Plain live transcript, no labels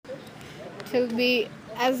It will be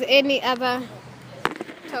as any other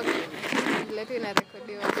topic. Let me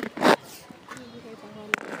record.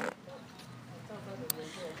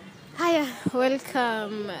 Hiya,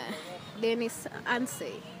 welcome, Dennis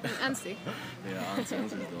Ansay. Ansay. Yeah, Ansay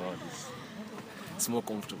is the word. It's more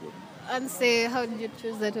comfortable. Ansay, how did you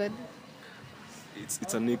choose that word?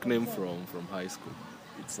 It's a nickname from high school.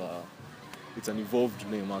 It's an evolved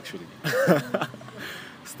name actually.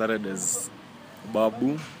 Started as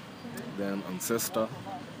Babu, then Ancestor,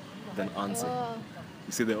 then Ansay. Oh.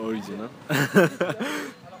 You see the origin, huh?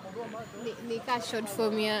 They cut short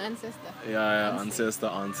from your ancestor. Yeah, Ancestor,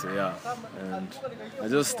 Ansay, yeah. And I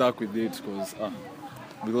just stuck with it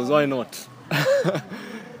because why not?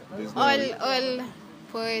 all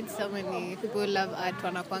poets, so many people love art,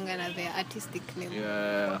 wanakuanga na their artistic name.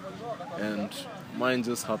 Yeah, and mine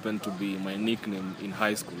just happened to be my nickname in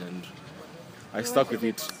high school, and I stuck with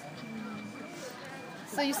it.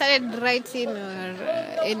 So you started writing or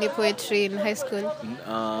any poetry in high school?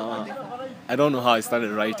 I don't know how I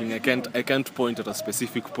started writing. I can't point at a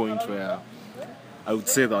specific point where I would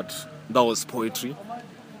say that was poetry,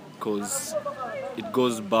 because it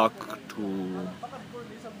goes back to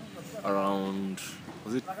around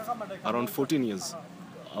 14 years.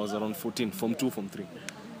 I was around 14, Form 2, Form 3,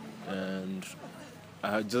 and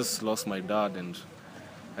I had just lost my dad, and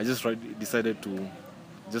I just decided to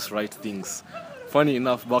just write things. Funny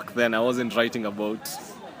enough, back then I wasn't writing about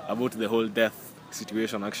the whole death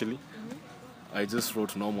situation actually. I just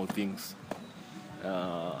wrote normal things,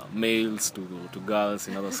 mails to girls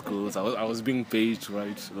in other schools. I was being paid to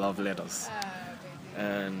write love letters,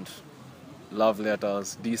 and love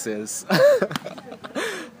letters, theses.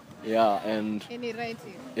 Yeah, and any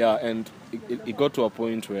writing. Yeah, and it got to a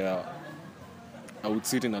point where I would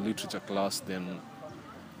sit in a literature class. Then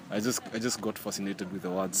I just got fascinated with the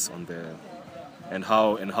words on there, and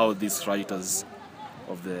how these writers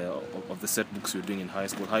of the set books we were doing in high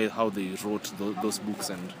school, how they wrote those books,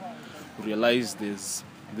 and realized there's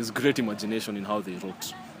great imagination in how they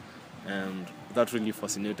wrote, and that really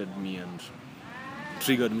fascinated me and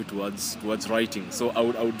triggered me towards writing. So I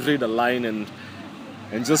would read a line and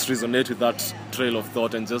just resonate with that trail of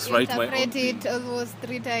thought and just write my own Interpret thing. it almost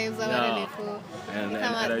 3 times. Yeah. And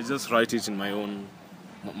I just write it in my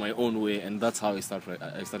own way, and that's how I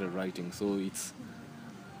started writing. So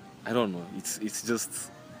I don't know, it's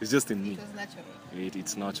just in me. It was natural.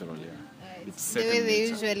 It's natural, yeah. It's the way they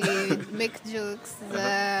nature. usually make jokes,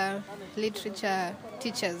 the literature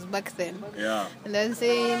teachers back then. Yeah. And they're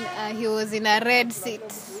saying he was in a red seat.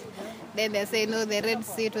 Then they say no, the red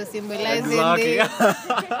seat was symbolizing Exactly.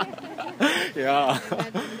 the... Yeah.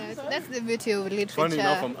 That's the beauty of literature. Funny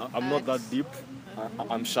enough, I'm not that deep.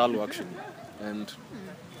 I'm shallow actually, and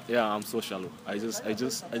yeah, I'm so shallow. I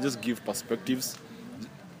just give perspectives,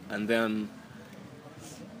 and then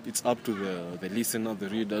it's up to the listener, the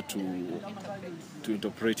reader, to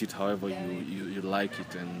interpret it however you like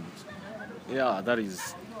it. And yeah, that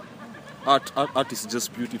is art. Art is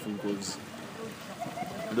just beautiful because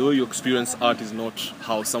the way you experience art is not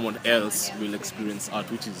how someone else will experience art,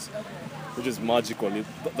 which is magical.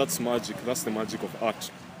 That's magic. That's the magic of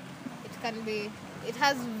art. It can be. It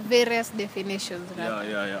has various definitions. Right?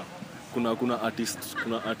 Yeah. Kuna artist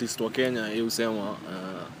wa Kenya yeye husema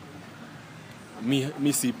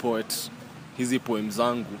mi si poet, hizi poem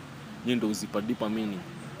zangu nyinyi ndio uzipa meaning.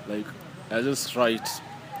 Like I just write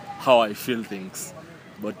how I feel things,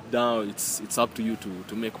 but now it's up to you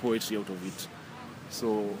to make poetry out of it.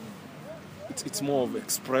 So it's more of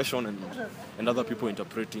expression and other people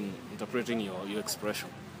interpreting your expression.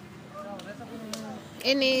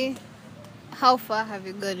 How far have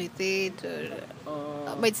you gone with it,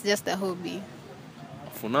 or but it's just a hobby?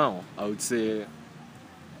 For now, I would say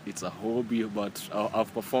it's a hobby, but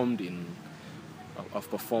I've performed in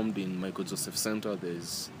Michael Joseph Center.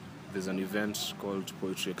 There's an event called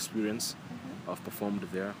Poetry Experience. I've performed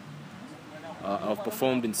there. I've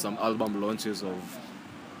performed in some album launches of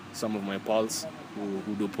some of my pals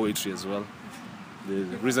who do poetry as well.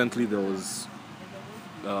 Recently there was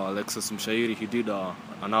Alexis Mshairi. He did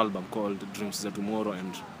an album called Dreams of Tomorrow,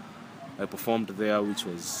 and I performed there, which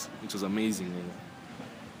was amazing.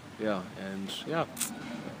 Yeah, and yeah,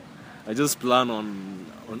 I just plan on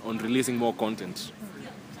releasing more content,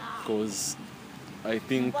 because I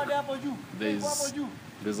think there's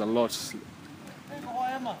a lot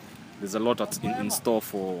in store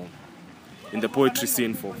in the poetry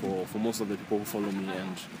scene for most of the people who follow me,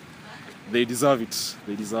 and they deserve it.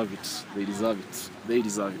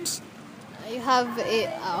 You have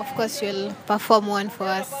of course you'll perform one for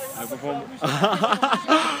us. I perform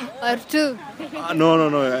or two.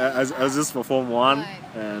 No. I just perform one,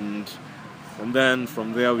 and And then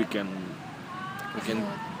from there we can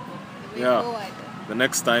yeah, forward. the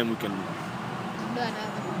next time we can, Do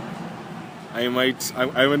another.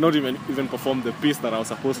 I will not even perform the piece that I was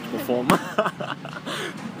supposed to perform. But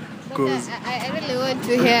Because I really want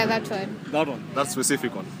to hear that one. that one, that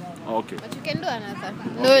specific one. Okay. But you can do another.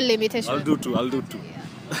 No limitation. I'll do two.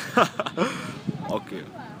 Yeah. Okay.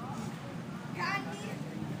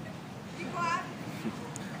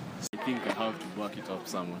 I think I have to back it up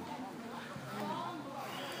somewhere.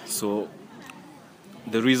 So,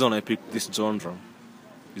 the reason I picked this genre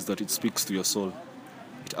is that it speaks to your soul.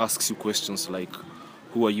 It asks you questions like,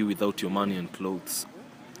 who are you without your money and clothes?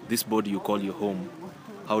 This body you call your home,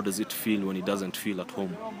 how does it feel when it doesn't feel at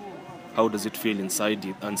home? How does it feel inside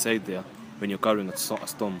there when you're carrying a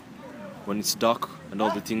storm? When it's dark and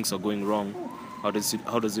all the things are going wrong, how does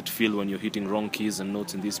it feel when you're hitting wrong keys and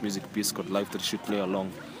notes in this music piece called Life That Should Play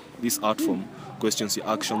Along? This art form questions your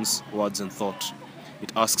actions, words and thought.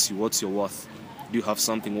 It asks you, what's your worth? Do you have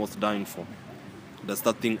something worth dying for? Does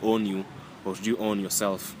that thing own you, or do you own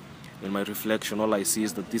yourself? In my reflection, all I see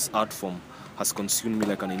is that this art form has consumed me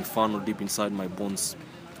like an inferno deep inside my bones.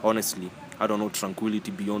 Honestly, I don't know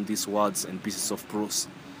tranquility beyond these words and pieces of prose.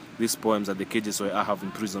 These poems are the cages where I have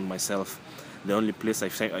imprisoned myself, the only place I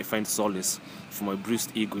find solace for my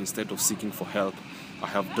bruised ego instead of seeking for help. I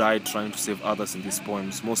have died trying to save others in these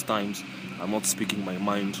poems. Most times, I'm not speaking my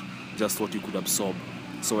mind, just what you could absorb.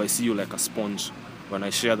 So I see you like a sponge. When I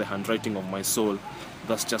share the handwriting of my soul,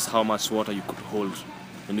 that's just how much water you could hold.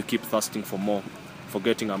 And you keep thirsting for more,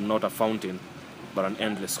 forgetting I'm not a fountain, but an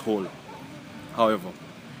endless hole. However,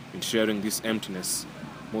 in sharing this emptiness,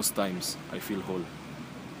 most times I feel whole.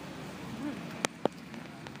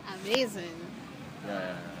 Amazing.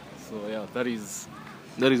 Yeah. So yeah, that is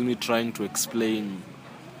me trying to explain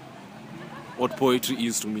what poetry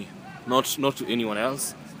is to me, not to anyone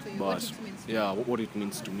else, but what it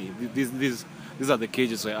means to me. These are the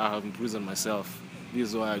cages where I have imprisoned myself. This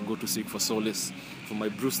is why I go to seek for solace for my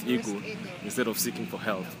bruised ego instead of seeking for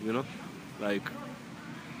help. You know, like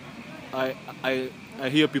I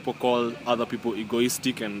hear people call other people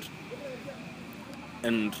egoistic and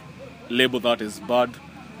label that as bad,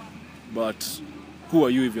 but who are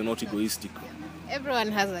you if you're not egoistic?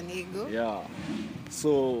 Everyone has an ego. Yeah.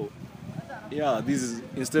 So, yeah, this is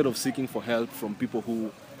instead of seeking for help from people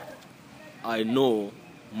who I know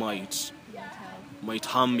might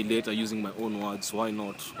harm me later using my own words, why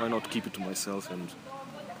not keep it to myself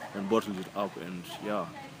and bottle it up and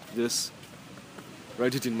just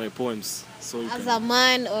write it in my poems. So As a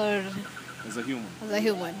man or as a human. as a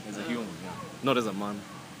human. As a human, yeah. Not as a man,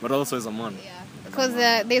 but also as a man. Yeah. Because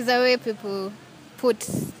there's a way people put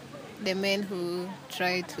the men who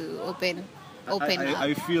try to open up.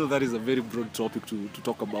 I feel that is a very broad topic to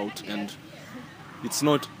talk about, and it's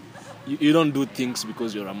not. You don't do things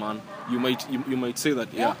because you're a man. You might say that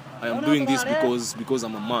I am doing this because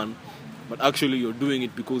I'm a man, but actually you're doing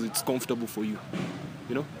it because it's comfortable for you,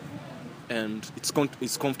 you know, and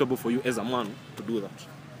it's comfortable for you as a man to do that,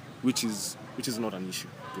 which is not an issue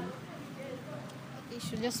to me. It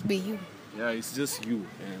should just be you. Yeah, it's just you,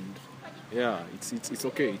 and it's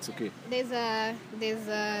okay. It's okay. There's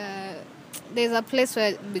a place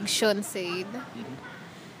where Big Sean said,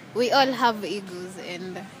 we all have egos,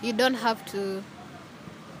 and you don't have to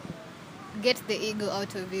get the ego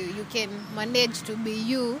out of you. You can manage to be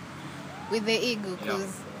you with the ego,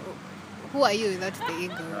 because who are you without the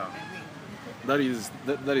ego? Yeah.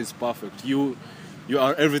 That is perfect. You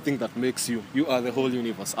are everything that makes you. You are the whole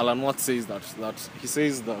universe. Alan Watts says that he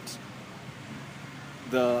says that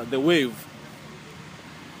the wave.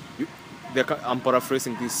 I'm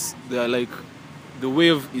paraphrasing this. They're like, the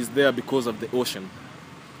wave is there because of the ocean,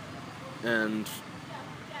 and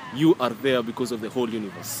you are there because of the whole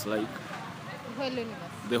universe. Like The whole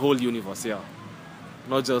universe. the whole universe, yeah.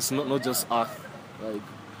 Not just Earth. Like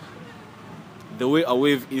the way a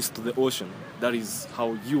wave is to the ocean, that is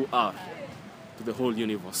how you are to the whole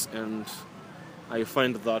universe, and I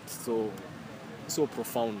find that so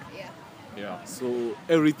profound. Yeah. Yeah. So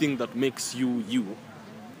everything that makes you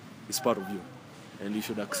is part of you, and you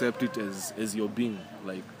should accept it as your being.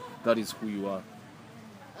 Like that is who you are.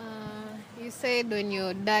 You said when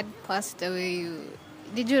your dad passed away,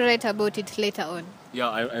 did you write about it later on? Yeah,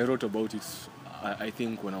 I wrote about it. I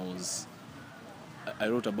think when I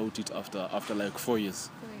wrote about it after like 4 years.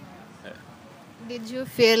 Yeah. Did you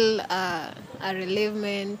feel a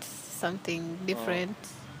relievement, something different?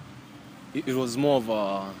 It was more of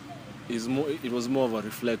a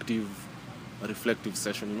reflective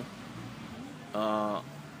session, you know.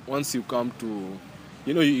 Once you come to,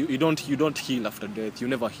 you know, you don't heal after death. You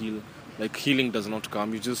never heal. like healing does not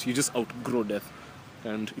come. You just outgrow death,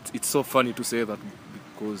 and it's so funny to say that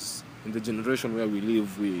because in the generation where we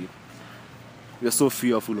live, we are so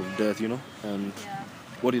fearful of death, and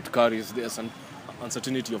what it carries, there's an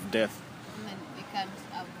uncertainty of death. And then we can't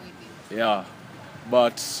avoid it. Yeah,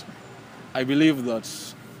 but I believe that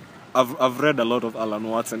I've read a lot of Alan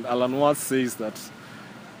Watts, and Alan Watts says that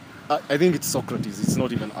I think it's Socrates. It's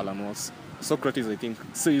not even Alan Watts. Socrates, I think,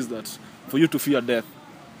 says that for you to fear death,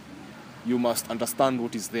 you must understand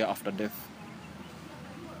what is there after death,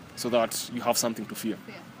 so that you have something to fear.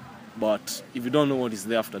 Yeah. But if you don't know what is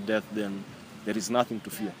there after death, then there is nothing to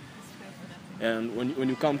fear. And when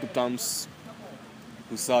you come to terms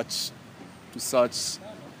to such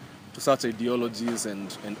ideologies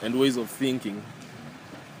and ways of thinking,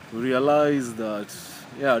 you realize that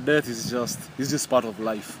death is just part of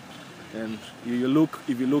life. And if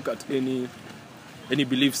you look at any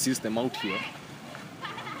belief system out here,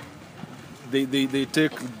 they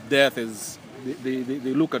take death as they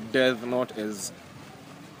look at death not as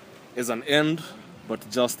an end, but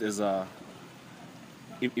just as a,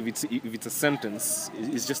 if it's a sentence,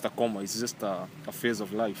 it's just a comma, it's just a phase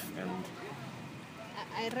of life. And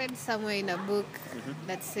I read somewhere in a book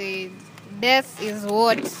that said death is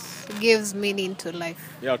what gives meaning to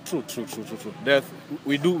life. yeah, true. Death,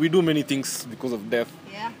 we do many things because of death.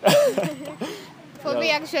 Yeah. For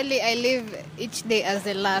me, actually, I live each day as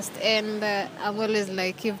the last, and I'm always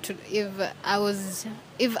like, if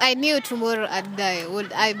I knew tomorrow I'd die,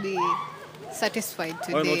 would I be satisfied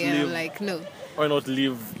today? And I'm like, no. Why not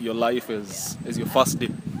live your life as your first day?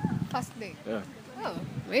 First day. Yeah. Oh,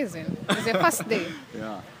 amazing! It's the first day.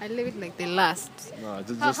 Yeah. I live it like the last. No,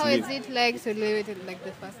 How is it like to live it like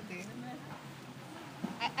the first day?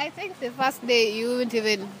 I think the first day you won't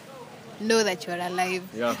even know that you're alive.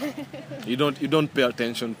 Yeah. You don't pay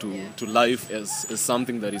attention to life as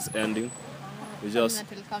something that is ending. You just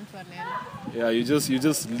That will come to an end. yeah, you just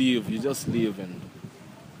live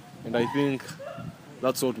and I think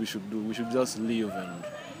that's what we should do. We should just live, and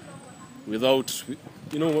without,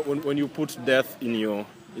 when you put death in your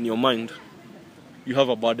mind, you have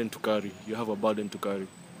a burden to carry.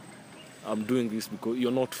 I'm doing this because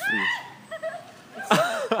you're not free.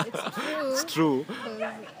 It's true. It's true.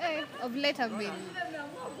 Because, of late I've been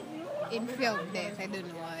in fear of death. I don't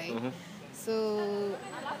know why. So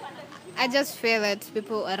I just fear that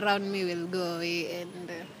people around me will go away,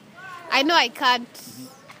 and I know I can't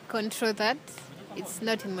control that. It's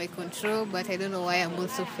not in my control, but I don't know why I'm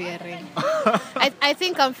also fearing. I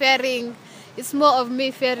think I'm fearing, it's more of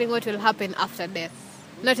me fearing what will happen after death.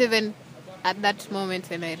 Not even at that moment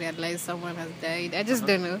when I realize someone has died. I just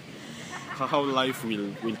don't know. How life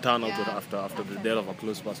will turn out Yeah. after the death of a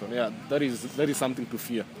close person. Yeah, that is something to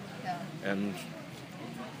fear. Yeah. And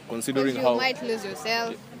considering Because you how might lose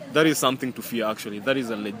yourself. that is something to fear, actually. That is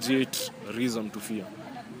a legit reason to fear,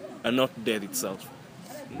 and not death itself.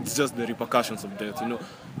 It's just the repercussions of death.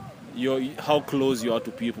 How close you are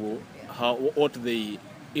to people, what they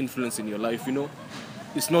influence in your life.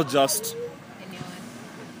 It's not just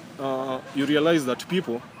Anyone. you realize that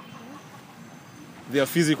people, their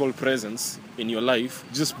physical presence in your life,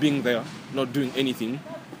 just being there, not doing anything,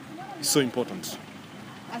 is so important.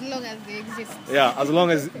 As long as they exist. Yeah, as long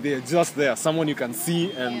as they're just there, someone you can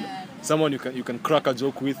see and Yeah. someone you can crack a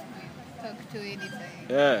joke with. Talk to anytime.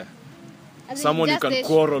 Yeah, I think someone you just can the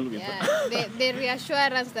quarrel with. Yeah, the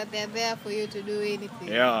reassurance that they're there for you to do anything.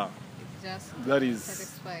 Yeah, It's just that is.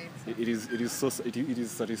 satisfying. It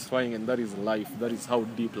is satisfying, and that is life. That is how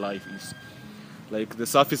deep life is. Like the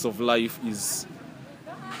surface of life is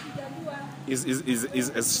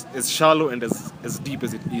as shallow and as deep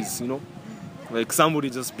as it is. Like somebody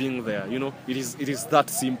just being there. It is that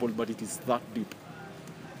simple, but it is that deep.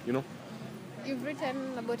 You've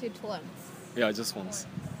written about it once. Yeah, just once.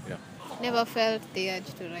 Yeah. Never felt the urge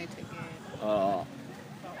to write again.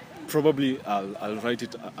 Probably I'll write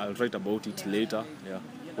it. I'll write about it later. Yeah.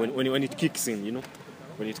 When it kicks in.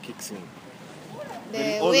 When it kicks in.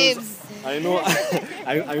 The All those- waves. I know.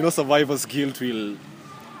 I know survivor's guilt will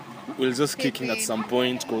just kick in at some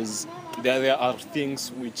point, because there are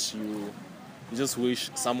things which you just wish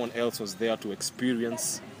someone else was there to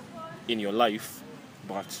experience in your life,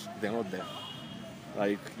 but they're not there.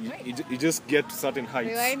 Like you just get to certain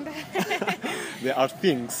heights. Rewind. There are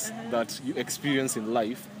things that you experience in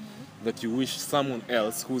life that you wish someone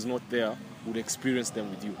else who's not there would experience them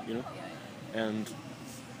with you. And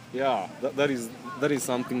yeah, that is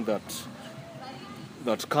something that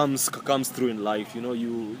comes through in life.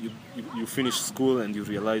 You finish school and you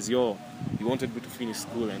realize you wanted me to finish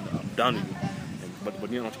school and I'm done with it, but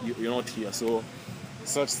you're not here. So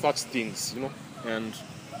such things, and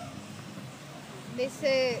They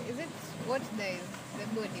say, is it what dies? The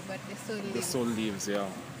body, but the soul lives. The soul lives, yeah.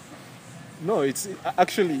 No, it's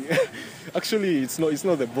actually, actually, it's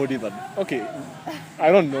not the body that. Okay,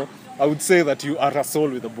 I don't know. I would say that you are a soul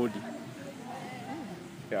with a body.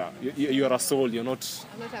 Yeah, you are a soul. I'm not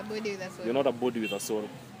a body with a soul. You're not a body with a soul.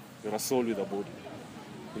 You're a soul with a body.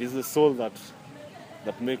 It is the soul that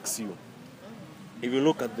makes you. If you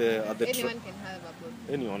look at the anyone can have a body.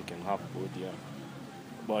 Anyone can have a body, yeah.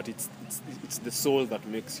 But it's the soul that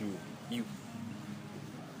makes you you.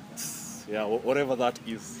 Yeah, whatever that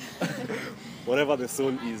is, whatever the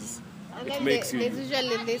soul is, And it then makes you. There's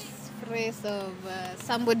usually this phrase of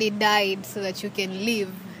somebody died so that you can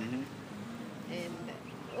live. And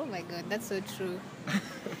oh my God, that's so true.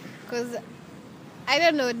 Because I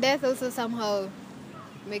don't know, death also somehow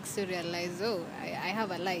makes you realize, oh, I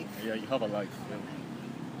have a life. Yeah, you have a life.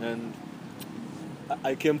 Yeah. And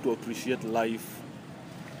I came to appreciate life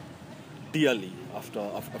dearly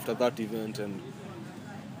after that event, and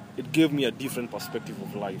it gave me a different perspective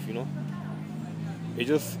of life, you know.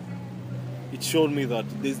 It showed me that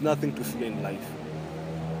there's nothing to fear in life.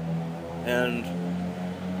 And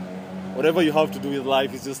whatever you have to do with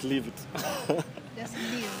life is just live it. Just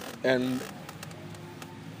live. And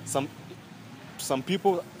some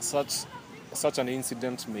people, such an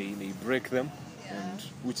incident may break them, and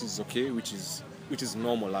which is okay, which is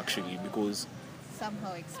normal actually, because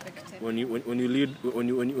Somehow expected. when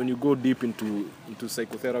you go deep into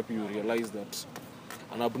psychotherapy, you realize that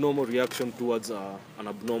an abnormal reaction towards an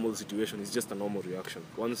abnormal situation is just a normal reaction.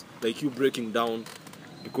 Once, like, you breaking down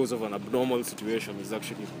because of an abnormal situation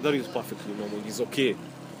that is perfectly normal. It's okay.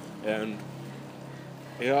 And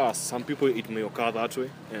yeah, some people it may occur that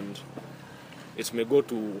way, and it may go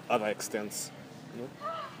to other extents, you know.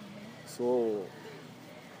 So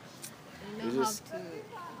You don't have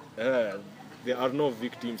to. there are no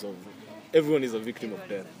victims of. Everyone is a victim of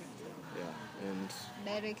death. Yeah, and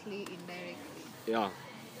Directly, indirectly. yeah.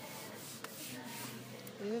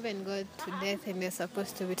 We even go to death and they're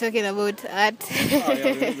supposed to be talking about art.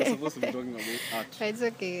 They're supposed to be talking about art. But it's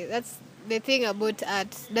okay. That's the thing about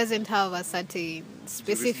art. Doesn't have a certain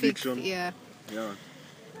specific. Jurisdiction. Yeah. Yeah.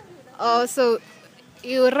 Oh, so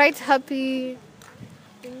you write happy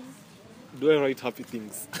things? Do I write happy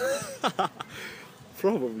things?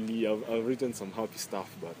 Probably. I've written some happy stuff,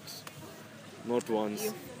 but not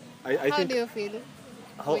once. I How think do you feel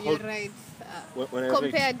when you write? when I write,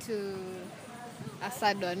 Compared to a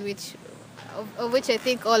sad one, of which I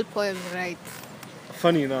think all poems write.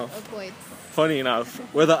 funny enough, All poets.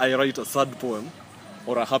 whether I write a sad poem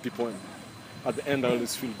or a happy poem, at the end I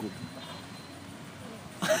always feel good.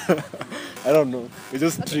 I don't know. It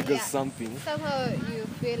just triggers something. Somehow you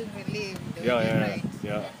feel relieved when you Yeah, write.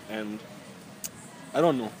 yeah. And I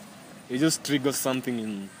don't know. It just triggers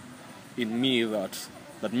something in me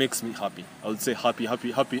that makes me happy. I would say happy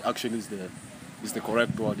actually is the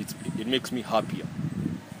correct word. It makes me happier.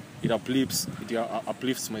 It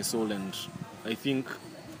uplifts my soul, and I think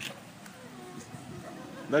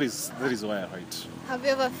that is why I write. Have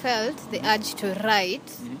you ever felt the urge to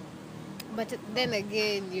write, but then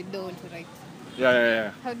again you don't write?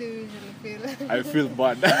 Yeah. How do you usually feel? I feel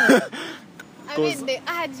bad. I mean, the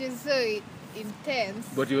urge is so intense,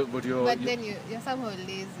 but then you're somehow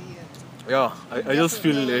lazy. Yeah, I just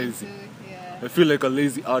feel lazy. I feel like a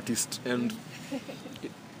lazy artist, and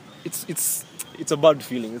it's a bad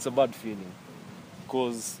feeling. It's a bad feeling,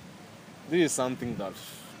 because this is something that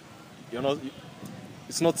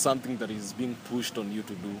it's not something that is being pushed on you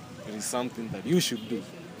to do. It is something that you should do.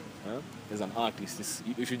 As an artist,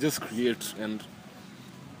 you should just create. And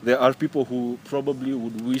there are people who probably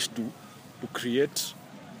would wish to create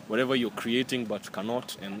whatever you're creating but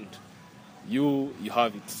cannot, and you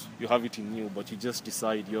have it in you, but you just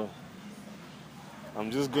decide,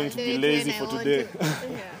 I'm just going to be lazy for today.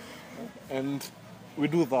 And we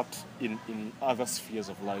do that in other spheres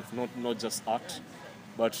of life, not just art.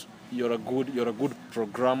 But you're a good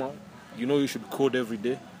programmer. You should code every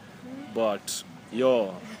day, but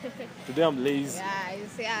today I'm lazy. Yeah, you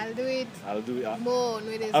say I'll do it. More on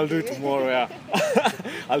Wednesday. I'll do it tomorrow. Yeah,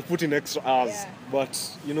 I'll put in extra hours. Yeah.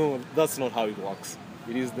 But that's not how it works.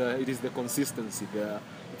 It is the consistency there.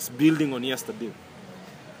 It's building on yesterday.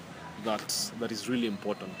 That is really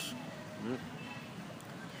important.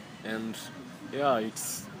 And yeah,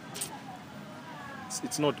 it's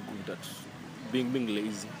not good at being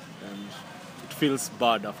lazy, and it feels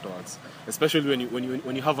bad afterwards, especially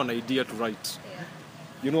when you have an idea to write.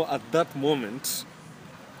 At that moment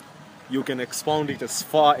you can expound it as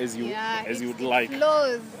far as you would like.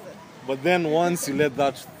 Flows. But then once you let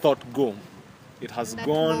that thought go, it has That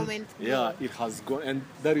gone. moment Yeah, go. it has gone, and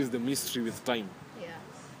that is the mystery with time.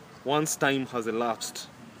 once time has elapsed,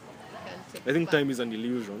 I think time is an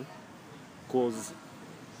illusion. Because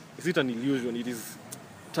is it an illusion? It is.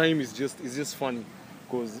 Time is just funny,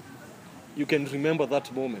 because you can remember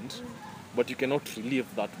that moment, but you cannot relive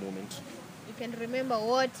that moment. You can remember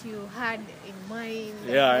what you had in mind, what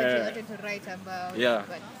Yeah, you yeah. wanted to write about. Yeah,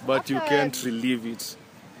 but you after- can't relive it,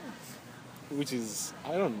 which is,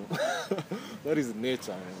 I don't know. That is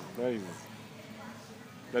nature, man.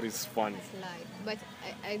 That is funny. It's life. But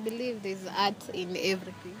I believe there's art in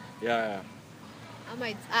everything. Yeah,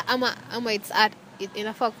 It's art. In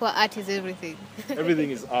a fact, art is everything.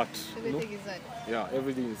 everything is art. Everything is art. Yeah,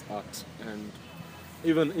 everything is art, and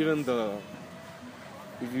even the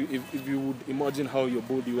if you would imagine how your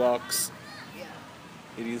body works, Yeah.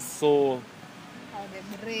 it is so. How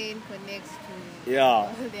the brain connects to Yeah.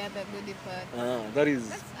 all the other body parts. That is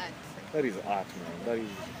That's art. that is art, man.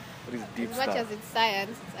 That is deep As much stuff. as it's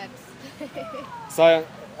science, it's art. Science,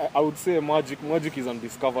 I would say magic is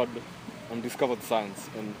undiscovered science,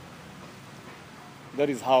 and that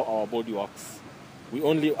is how our body works. We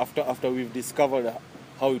only after we've discovered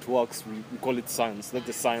how it works, we call it science. That's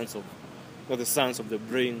the science of the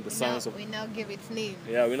brain, the science of. We now give it name.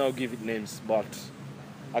 Yeah, we now give it names, but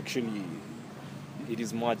actually it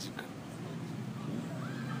is magic.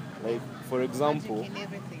 Like for example, Magic in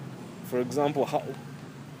everything.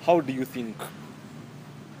 how do you think?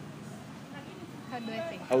 How do I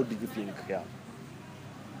think? How do you think? Yeah.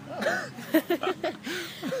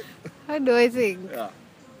 How do I think? Yeah.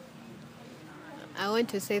 I want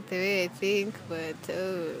to say it the way I think, but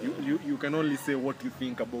You can only say what you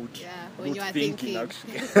think about, Yeah, when about you are thinking,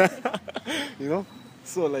 thinking. actually. You know?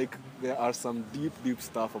 So like there are some deep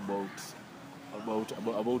stuff about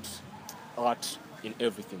art in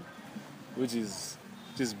everything, which is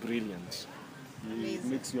just brilliant. It Amazing.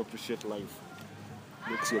 makes you appreciate life.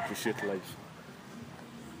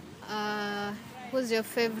 who's your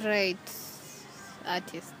favorite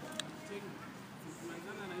artist?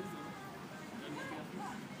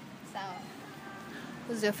 Sawa.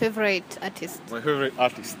 Who's your favorite artist? My favorite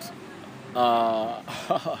artist. I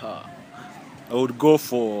would go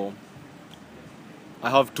for. I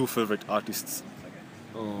have two favorite artists.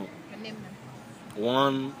 Name them.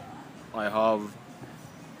 One, I have.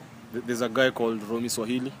 There's a guy called Romy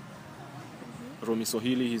Swahili. Romy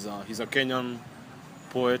Swahili, he's a Kenyan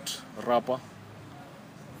poet, rapper,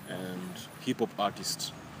 and hip hop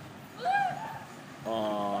artist.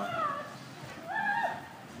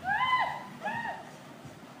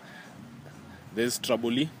 There's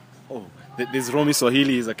Traboli. There's Romy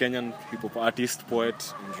Swahili, he's a Kenyan hip hop artist,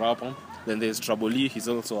 poet, and rapper. Then there's Traboli, he's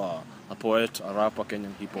also a poet, a rapper,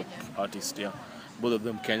 Kenyan hip hop artist. Yeah, both of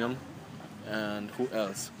them Kenyan. And who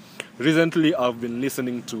else? Recently, I've been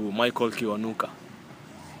listening to Michael Kiwanuka.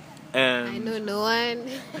 And I know no one.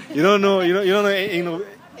 you don't know.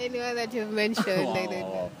 Anyone that you've mentioned, I don't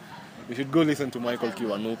know. You should go listen to Michael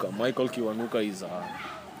Kiwanuka. Michael Kiwanuka is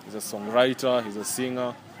a songwriter, he's a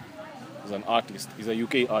singer, he's an artist. He's a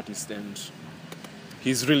UK artist, and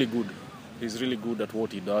he's really good. He's really good at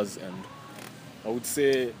what he does, and I would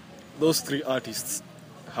say those three artists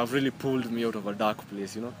have really pulled me out of a dark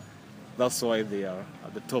place, you know. That's why they are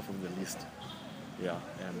at the top of the list. Yeah.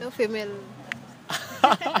 And No female.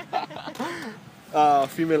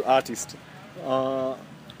 female artist.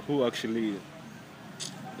 Who actually?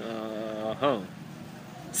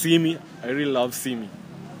 Simi. I really love Simi.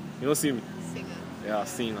 You know Simi? Singer. Yeah,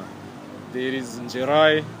 singer. There is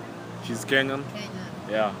Njerai. She's Kenyan. Kenyan.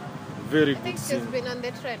 Yeah, very I good think she's singer. been on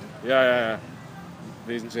the trend. Yeah.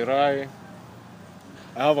 There's Njerai.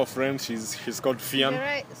 I have a friend. She's called Fian.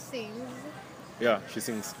 Right sings, Yeah, she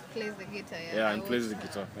sings. plays the guitar. Yeah, and plays the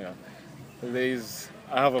guitar. Yeah.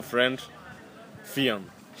 I have a friend, Fian.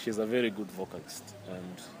 She's a very good vocalist,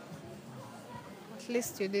 and At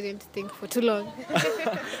least you didn't think for too long.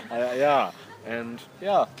 I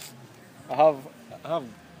have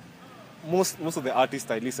most of the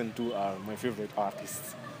artists I listen to are my favorite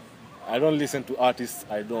artists. I don't listen to artists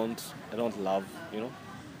I don't love. You know.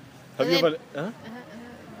 Have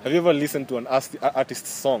you ever listened to an artist's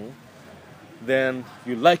song, then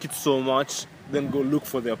you like it so much, then go look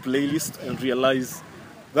for their playlist and realize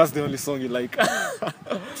that's the only song you like?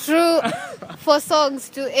 True. For songs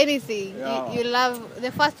to anything, Yeah. you love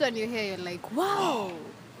the first one you hear, you're like, wow.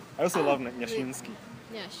 I also love Nyashinsky.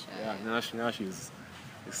 Yeah, sure. Yeah, Nyash is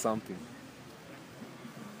something.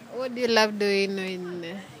 What do you love doing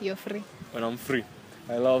when you're free? When I'm free,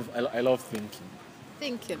 I love thinking.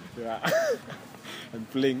 Thinking. Yeah. And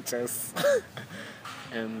playing chess.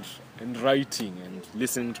 and writing and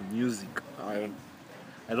listening to music. I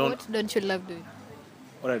don't What don't you love doing?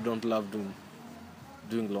 what I don't love doing.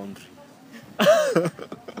 doing laundry.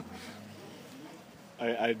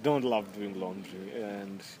 I don't love doing laundry,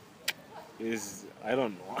 and I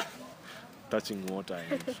don't know, touching water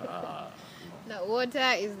and Now,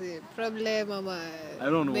 water is the problem, I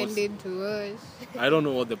don't know bending to wash. I don't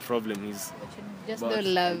know what the problem is, But you just but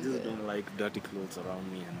don't love I just it. don't like dirty clothes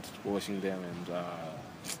around me and washing them, and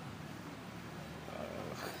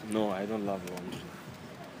no, I don't love laundry.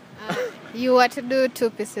 You want to do 2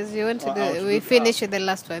 pieces. You want to I want do. to We do- finish with the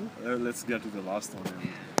last one. Let's get to the last one.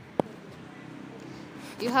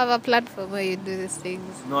 You have a platform where you do these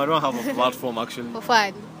things No, I don't have a platform actually. for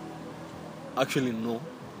fun. Actually, no.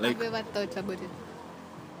 Like, Have you ever thought about it?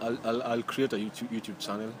 I'll create a YouTube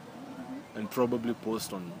channel and probably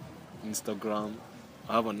post on Instagram.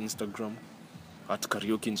 I have an Instagram at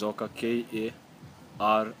Karaoke Njoka,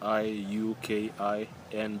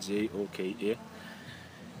 KARIUKINJOKA.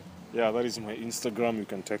 Yeah, that is my Instagram. You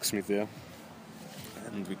can text me there,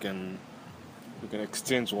 and we can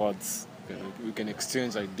exchange words. We can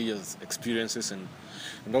exchange ideas, experiences, and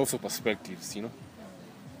also perspectives. You know.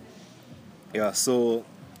 Yeah. So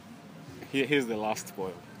here's the last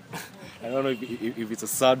poem. I don't know if it's a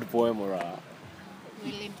sad poem or a.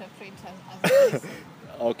 We'll interpret as it is.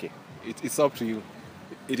 Okay, it's up to you.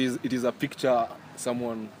 It is a picture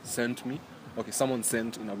someone sent me. Okay, someone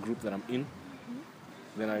sent in a group that I'm in.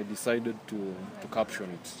 Then I decided to caption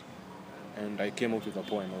it, and I came up with a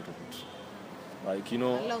poem out of it. Like, you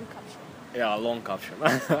know. A long caption. Yeah, a long caption.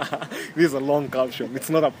 This is a long caption. It's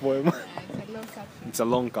not a poem. Yeah, it's a long caption. It's a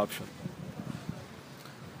long caption.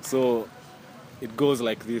 So it goes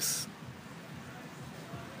like this.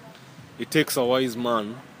 It takes a wise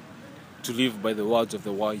man to live by the words of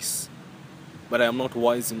the wise, but I am not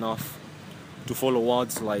wise enough to follow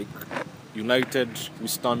words like united we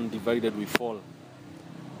stand, divided we fall.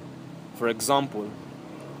 For example,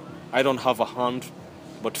 I don't have a hand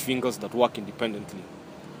but fingers that work independently.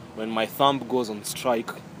 When my thumb goes on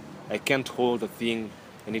strike, I can't hold a thing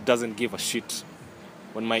and it doesn't give a shit.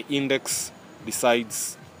 When my index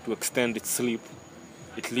decides to extend its sleep,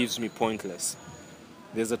 it leaves me pointless.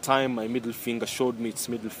 There's a time my middle finger showed me its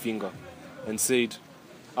middle finger and said,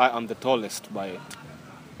 I am the tallest by it.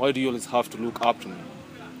 Why do you always have to look up to me?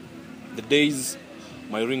 The days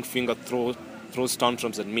my ring finger throws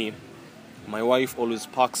tantrums at me, my wife always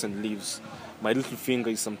parks and leaves. My little finger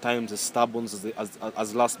is sometimes as stubborn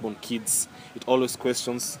as last-born kids. It always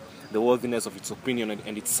questions the worthiness of its opinion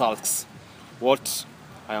and it sulks. What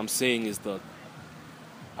I am saying is that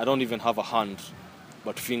I don't even have a hand,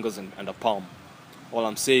 but fingers and a palm. All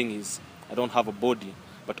I'm saying is I don't have a body,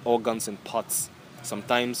 but organs and parts.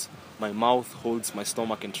 Sometimes my mouth holds my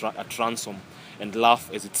stomach at ransom and laugh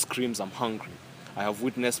as it screams I'm hungry. I have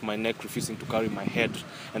witnessed my neck refusing to carry my head,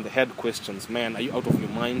 and the head questions, man, are you out of your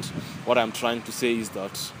mind? What I'm trying to say is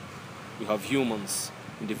that we have humans,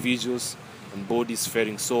 individuals, and bodies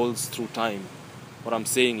faring souls through time. What I'm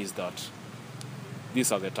saying is that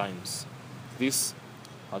these are the times. These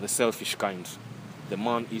are the selfish kind. The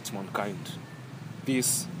man eats mankind.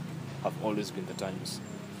 These have always been the times.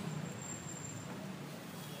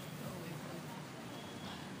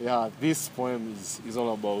 Yeah, this poem is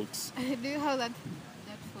all about. Do you have that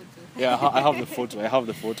photo? Yeah, I have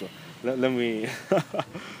the photo. Let me. Love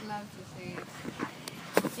to see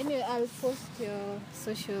it. Anyway, I'll post your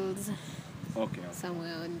socials Okay.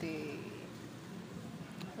 somewhere on the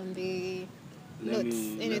Let notes.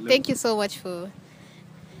 me- Anyway, let- thank you so much for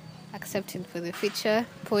accepting for the feature.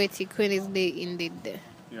 Poetic Wednesday indeed.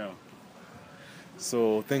 Yeah.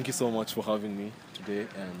 So thank you so much for having me today,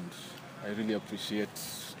 and I really appreciate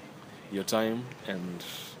your time. And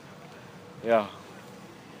yeah,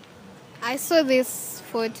 I saw this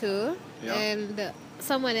photo Yeah. and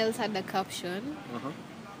someone else had a caption. uh-huh.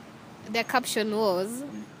 Their caption was,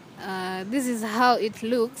 "This is how it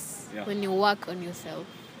looks Yeah. when you work on yourself."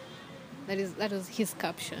 That was his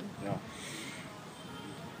caption. Yeah,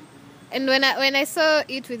 And when I saw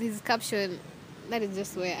it with his caption, that is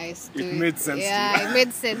just where I stood. It made sense to Yeah, you. it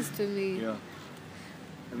made sense to me. yeah.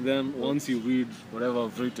 And then once you read whatever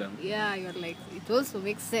I've written, Yeah, you're like, it also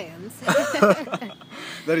makes sense.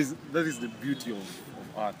 that is the beauty of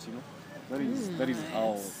art, you know. That is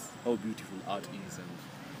how beautiful art is, and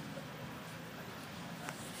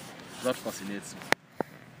that fascinates me. It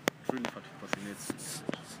really fascinates me.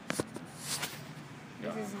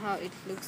 This is how it looks